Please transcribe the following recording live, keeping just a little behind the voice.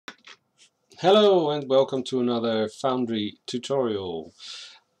Hello and welcome to another Foundry tutorial.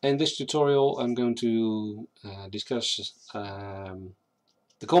 In this tutorial I'm going to discuss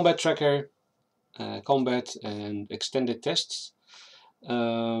the combat tracker, combat and extended tests.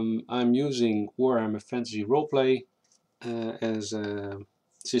 I'm using Warhammer Fantasy Roleplay as a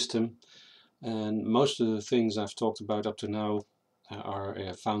system, and most of the things I've talked about up to now are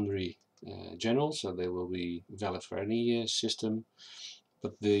Foundry general, so they will be valid for any system.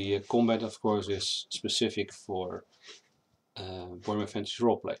 But the combat, of course, is specific for Warhammer Fantasy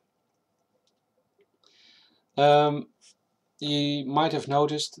Roleplay. You might have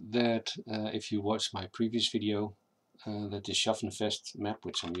noticed that if you watched my previous video, that the Schaffenfest map,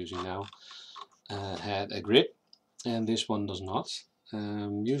 which I'm using now, had a grid, and this one does not.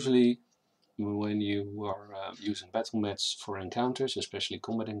 Usually, when you are using battle mats for encounters, especially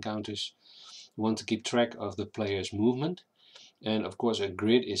combat encounters, you want to keep track of the player's movement. And of course a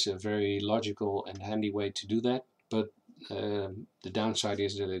grid is a very logical and handy way to do that, but the downside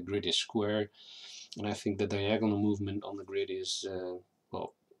is that a grid is square, and I think the diagonal movement on the grid is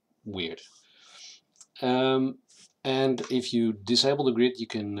well, weird. And if you disable the grid, you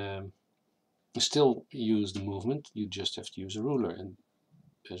can still use the movement. You just have to use a ruler, and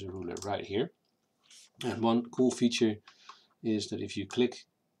there's a ruler right here. And one cool feature is that if you click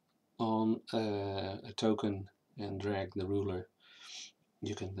on a token and drag the ruler,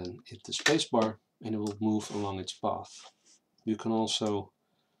 you can then hit the spacebar and it will move along its path. You can also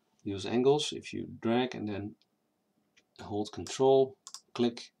use angles. If you drag and then hold Control,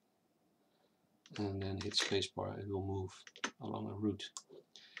 click, and then hit spacebar, it will move along a route.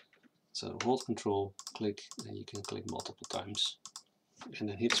 So hold Control, click, and you can click multiple times, and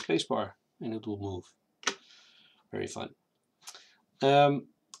then hit spacebar and it will move. Very fun.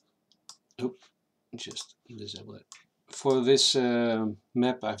 Just disable it. For this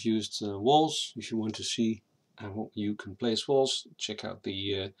map I've used walls. If you want to see how you can place walls, check out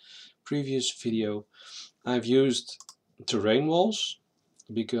the previous video. I've used terrain walls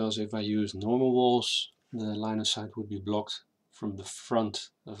because if I use normal walls, the line of sight would be blocked from the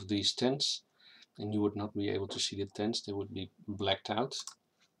front of these tents, and you would not be able to see the tents. They would be blacked out,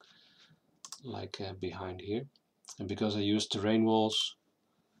 like behind here. And because I use terrain walls,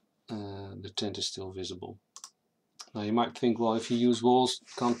 the tent is still visible. Now you might think, well, if you use walls,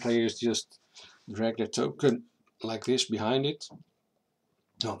 can't players just drag their token like this behind it?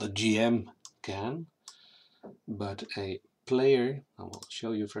 Well, the GM can, but a player, I will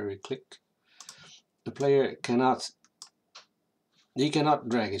show you very quick, the player cannot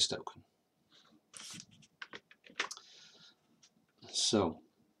drag his token. So,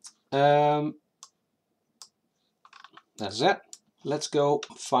 that's that. Let's go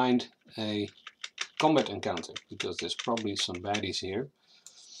find a combat encounter, because there's probably some baddies here.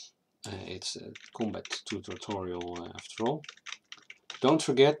 It's a combat tutorial after all. Don't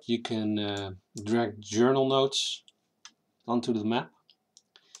forget, you can drag journal notes onto the map.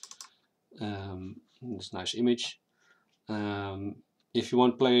 This nice image. If you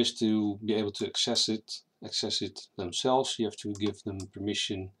want players to be able to access it themselves, you have to give them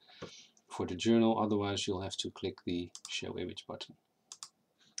permission for the journal. Otherwise, you'll have to click the Show Image button.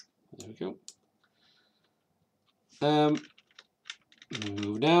 There we go.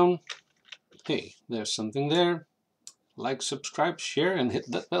 Move down. Hey, there's something there. Like, subscribe, share, and hit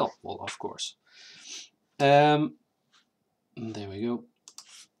that bell. Well, of course. There we go.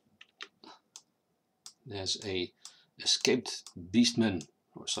 There's a escaped beastman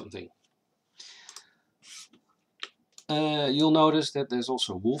or something. You'll notice that there's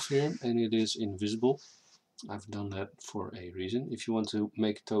also a wolf here, and it is invisible. I've done that for a reason. If you want to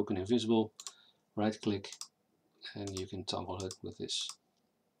make a token invisible, right click and you can toggle it with this,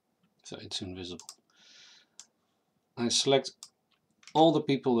 so it's invisible. I select all the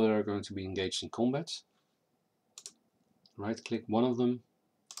people that are going to be engaged in combat, right click one of them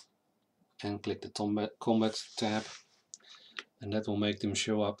and click the combat tab, and that will make them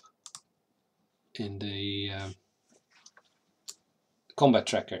show up in the combat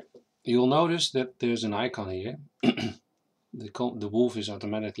tracker. You'll notice that there's an icon here. The wolf is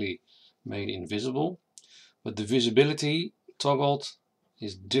automatically made invisible, but the visibility toggled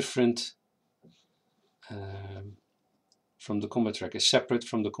is different from the combat tracker, separate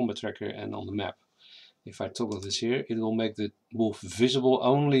from the combat tracker and on the map. If I toggle this here, it will make the wolf visible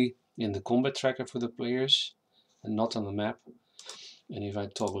only in the combat tracker for the players and not on the map. And if I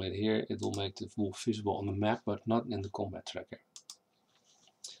toggle it here, it will make the wolf visible on the map but not in the combat tracker.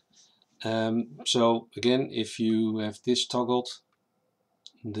 So again, if you have this toggled,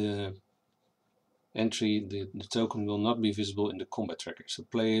 the entry, the token will not be visible in the combat tracker. So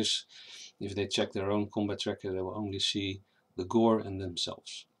players, if they check their own combat tracker, they will only see the gore and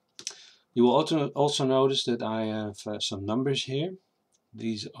themselves. You will also notice that I have some numbers here.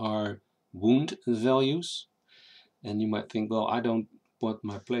 These are wound values, and you might think, well, I don't want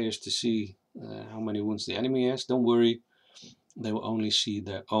my players to see how many wounds the enemy has. Don't worry, they will only see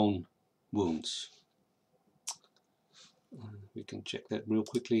their own wounds. We can check that real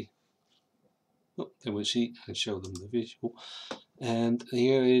quickly. Oh, there we see, I show them the visual. And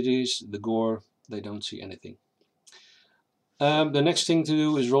here it is, the gore, they don't see anything. The next thing to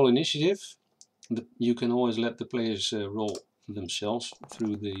do is roll initiative. You can always let the players roll themselves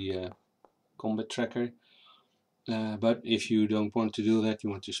through the combat tracker. But if you don't want to do that, you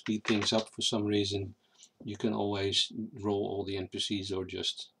want to speed things up for some reason, you can always roll all the NPCs or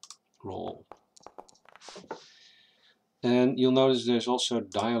just roll. And you'll notice there's also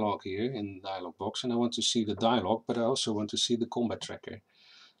dialogue here in the dialog box, and I want to see the dialogue, but I also want to see the combat tracker.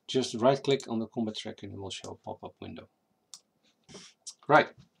 Just right click on the combat tracker and it will show a pop-up window. Right.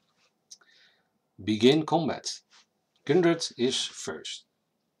 Begin combat. Gundred is first.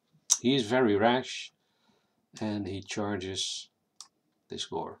 He is very rash and he charges this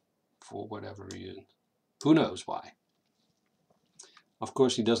gore for whatever reason. Who knows why? Of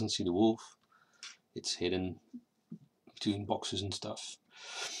course he doesn't see the wolf. It's hidden between boxes and stuff.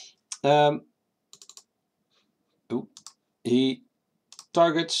 He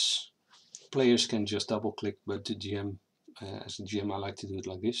targets. Players can just double click, but the GM, as the GM I like to do it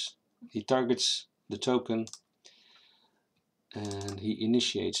like this. He targets the token and he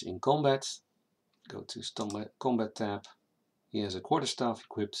initiates in combat. Go to combat tab. He has a quarterstaff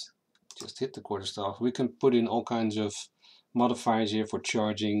equipped. Just hit the quarterstaff. We can put in all kinds of modifiers here for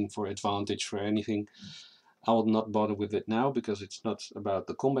charging, for advantage, for anything. I will not bother with it now because it's not about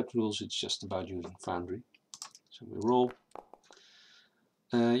the combat rules, it's just about using Foundry. So we roll.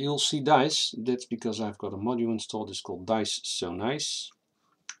 You'll see dice. That's because I've got a module installed. It's called Dice So Nice.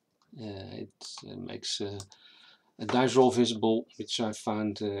 It makes a dice roll visible, which I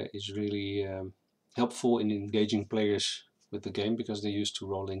found is really helpful in engaging players with the game because they're used to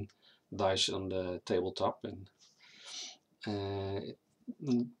rolling dice on the tabletop and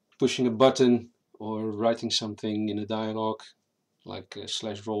pushing a button or writing something in a dialogue like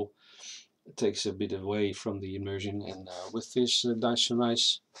slash roll. It takes a bit away from the immersion, and with this Dice So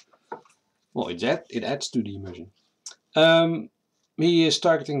Nice, well, it adds to the immersion. He is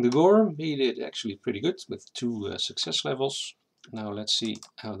targeting the gore. He did actually pretty good with 2 success levels. Now let's see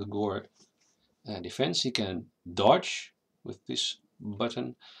how the gore defends. He can dodge with this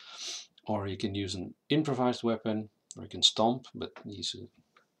button, or he can use an improvised weapon, or he can stomp, but he's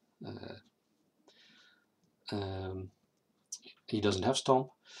he doesn't have stomp.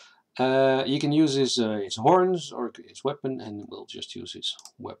 You can use his horns or his weapon, and we'll just use his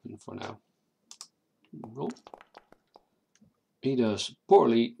weapon for now. Roll. He does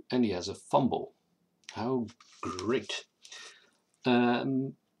poorly, and he has a fumble. How great!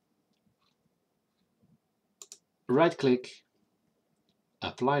 Right click,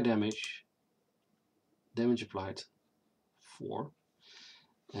 apply damage. Damage applied 4,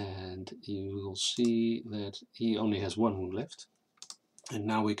 and you will see that he only has 1 wound left. And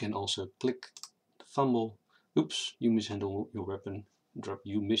now we can also click the fumble. Oops, you mishandle your weapon. Drop,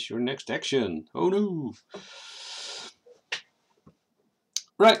 you miss your next action. Oh no!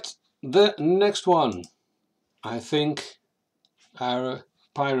 Right, the next one. I think our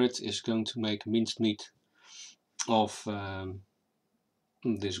pirate is going to make minced meat of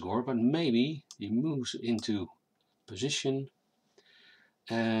this gore, but maybe he moves into position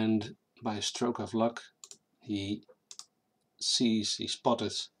and by a stroke of luck he spots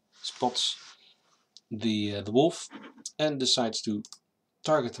the wolf and decides to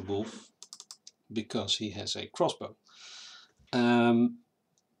target the wolf because he has a crossbow.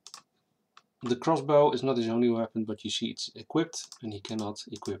 The crossbow is not his only weapon, but you see it's equipped and he cannot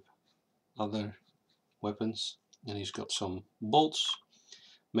equip other weapons, and he's got some bolts.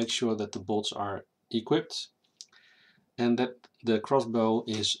 Make sure that the bolts are equipped and that the crossbow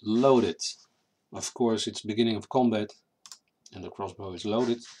is loaded. Of course, it's beginning of combat and the crossbow is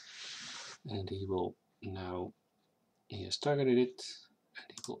loaded, and he will now, he has targeted it and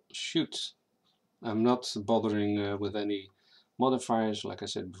he will shoot. I'm not bothering with any modifiers, like I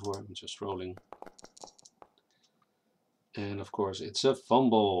said before, I'm just rolling. And of course it's a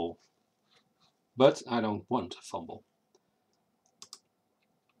fumble, but I don't want a fumble.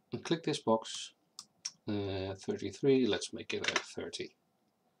 And click this box, 33, let's make it a 30.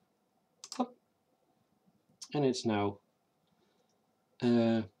 Up. And it's now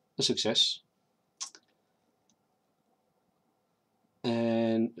a success.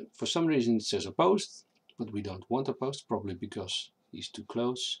 and for some reason it says opposed, but we don't want opposed, probably because he's too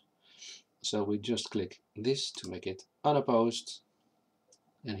close. So we just click this to make it unopposed,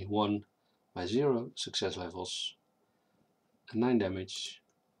 and he won by 0 success levels, 9 damage,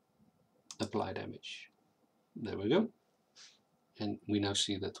 apply damage. There we go. And we now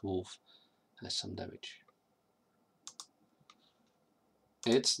see that wolf has some damage.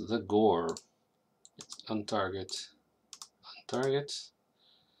 It's the gore. It's untarget, untarget.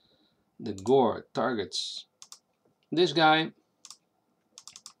 The gore targets this guy,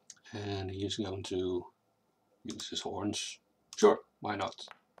 and he is going to use his horns. Sure, why not?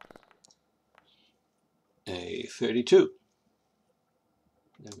 A 32.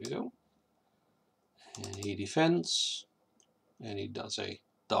 There we go. And he defends, and he does a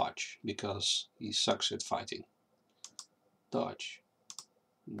dodge because he sucks at fighting. Dodge.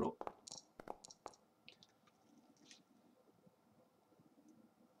 Roll.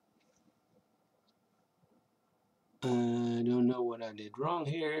 I don't know what I did wrong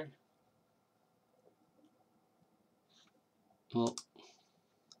here. Well,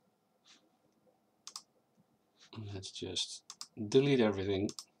 let's just delete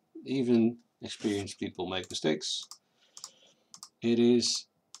everything. Even experienced people make mistakes. It is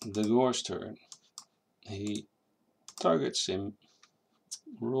the gore's turn. He targets him,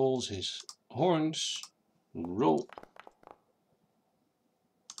 rolls his horns, roll.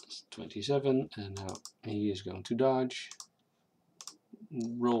 27, and now he is going to dodge.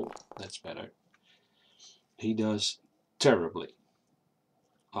 Roll, that's better. He does terribly,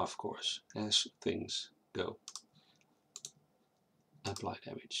 of course, as things go. Apply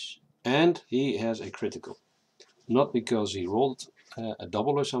damage. And he has a critical. Not because he rolled a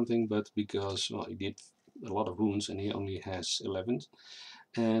double or something, but because, well, he did a lot of wounds and he only has 11.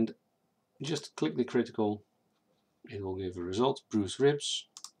 And just click the critical, it will give a result. Bruised ribs.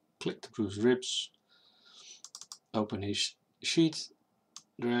 Click the bruised ribs. Open his sheet,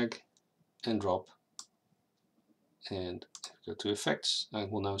 drag and drop. And go to effects. I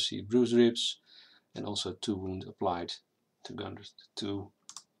will now see bruised ribs and also 2 wounds applied to Gunders, 2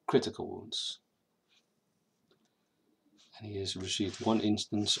 critical wounds. And he has received 1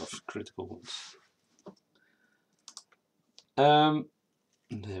 instance of critical wounds. There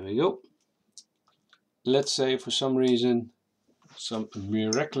we go. Let's say for some reason, some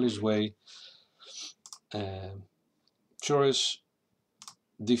miraculous way, Chorus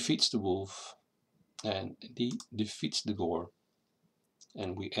defeats the wolf and he defeats the gore,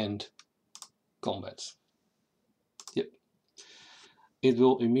 and we end combat. Yep. It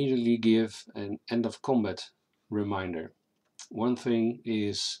will immediately give an end of combat reminder. One thing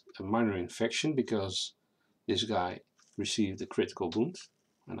is a minor infection because this guy received a critical wound,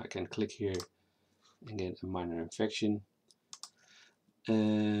 and I can click here and get a minor infection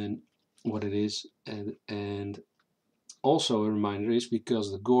and what it is, and also a reminder is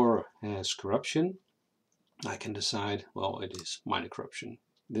because the gore has corruption, I can decide, well, it is minor corruption.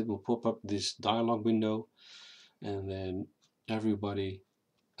 It will pop up this dialog window, and then everybody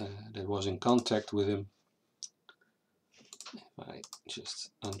that was in contact with him, if I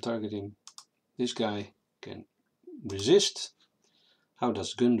just untarget him, this guy can resist. How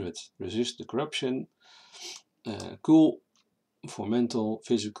does Gundred resist the corruption? Cool for mental,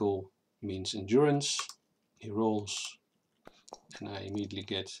 physical means endurance. He rolls, and I immediately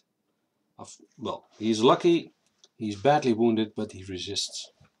get, well, he's lucky, he's badly wounded, but he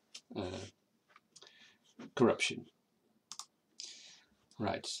resists corruption.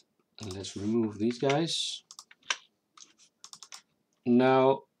 Right, and let's remove these guys.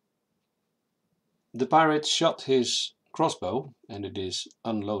 Now, the pirate shot his crossbow and it is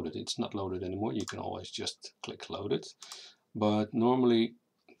unloaded. It's not loaded anymore. You can always just click loaded, but normally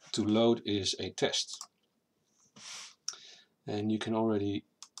to load is a test. And you can already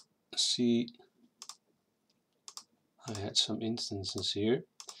see I had some instances here.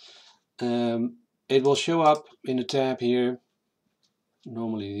 It will show up in the tab here.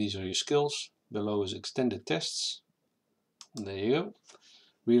 Normally these are your skills. Below is extended tests. And there you go.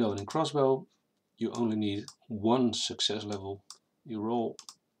 Reloading crossbow. You only need 1 success level. You roll,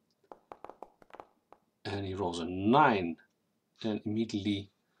 and he rolls a 9, and immediately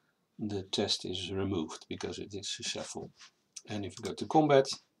the test is removed because it is successful. And if you go to combat,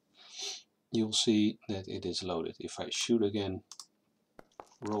 you'll see that it is loaded. If I shoot again,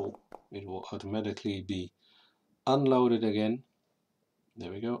 roll, it will automatically be unloaded again.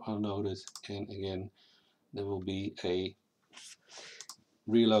 There we go, unloaded, and again there will be a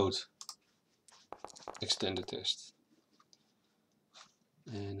reload extended test.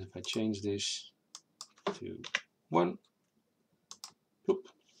 And if I change this to 1, whoop,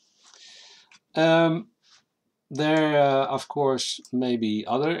 There of course may be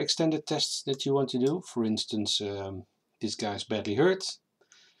other extended tests that you want to do. For instance, this guy's badly hurt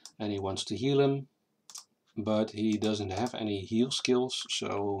and he wants to heal him, but he doesn't have any heal skills,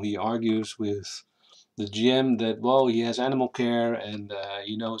 so he argues with the GM that, well, he has animal care and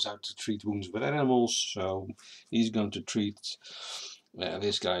he knows how to treat wounds with animals, so he's going to treat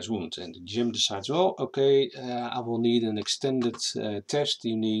this guy's wound. And the GM decides, well, okay, I will need an extended test.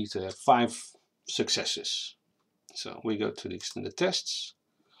 You need 5 successes. So we go to the extended tests,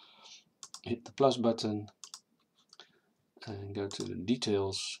 hit the plus button, and go to the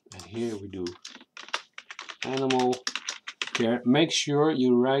details, and here we do animal care. Make sure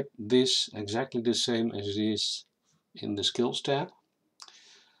you write this exactly the same as it is in the skills tab.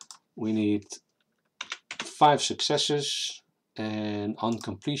 We need 5 successes, and on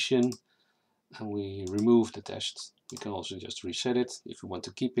completion, and we remove the test. You can also just reset it if you want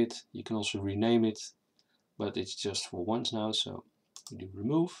to keep it. You can also rename it, but it's just for once now, so we do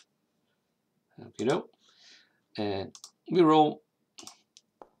remove. Okay, no, and we roll.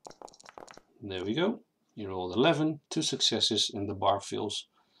 There we go. You rolled 11, 2 successes, and the bar fills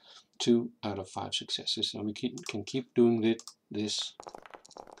 2 out of 5 successes, and we can keep doing this.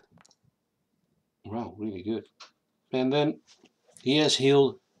 Wow, really good. And then he has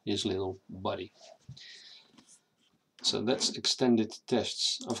healed his little buddy. So that's extended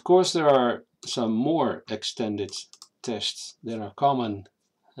tests. Of course, there are some more extended tests that are common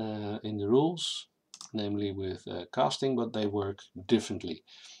in the rules, namely with casting, but they work differently.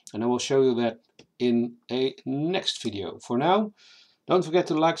 And I will show you that in a next video. For now, don't forget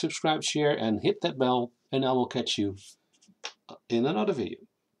to like, subscribe, share, and hit that bell, and I will catch you in another video.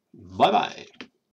 Bye bye!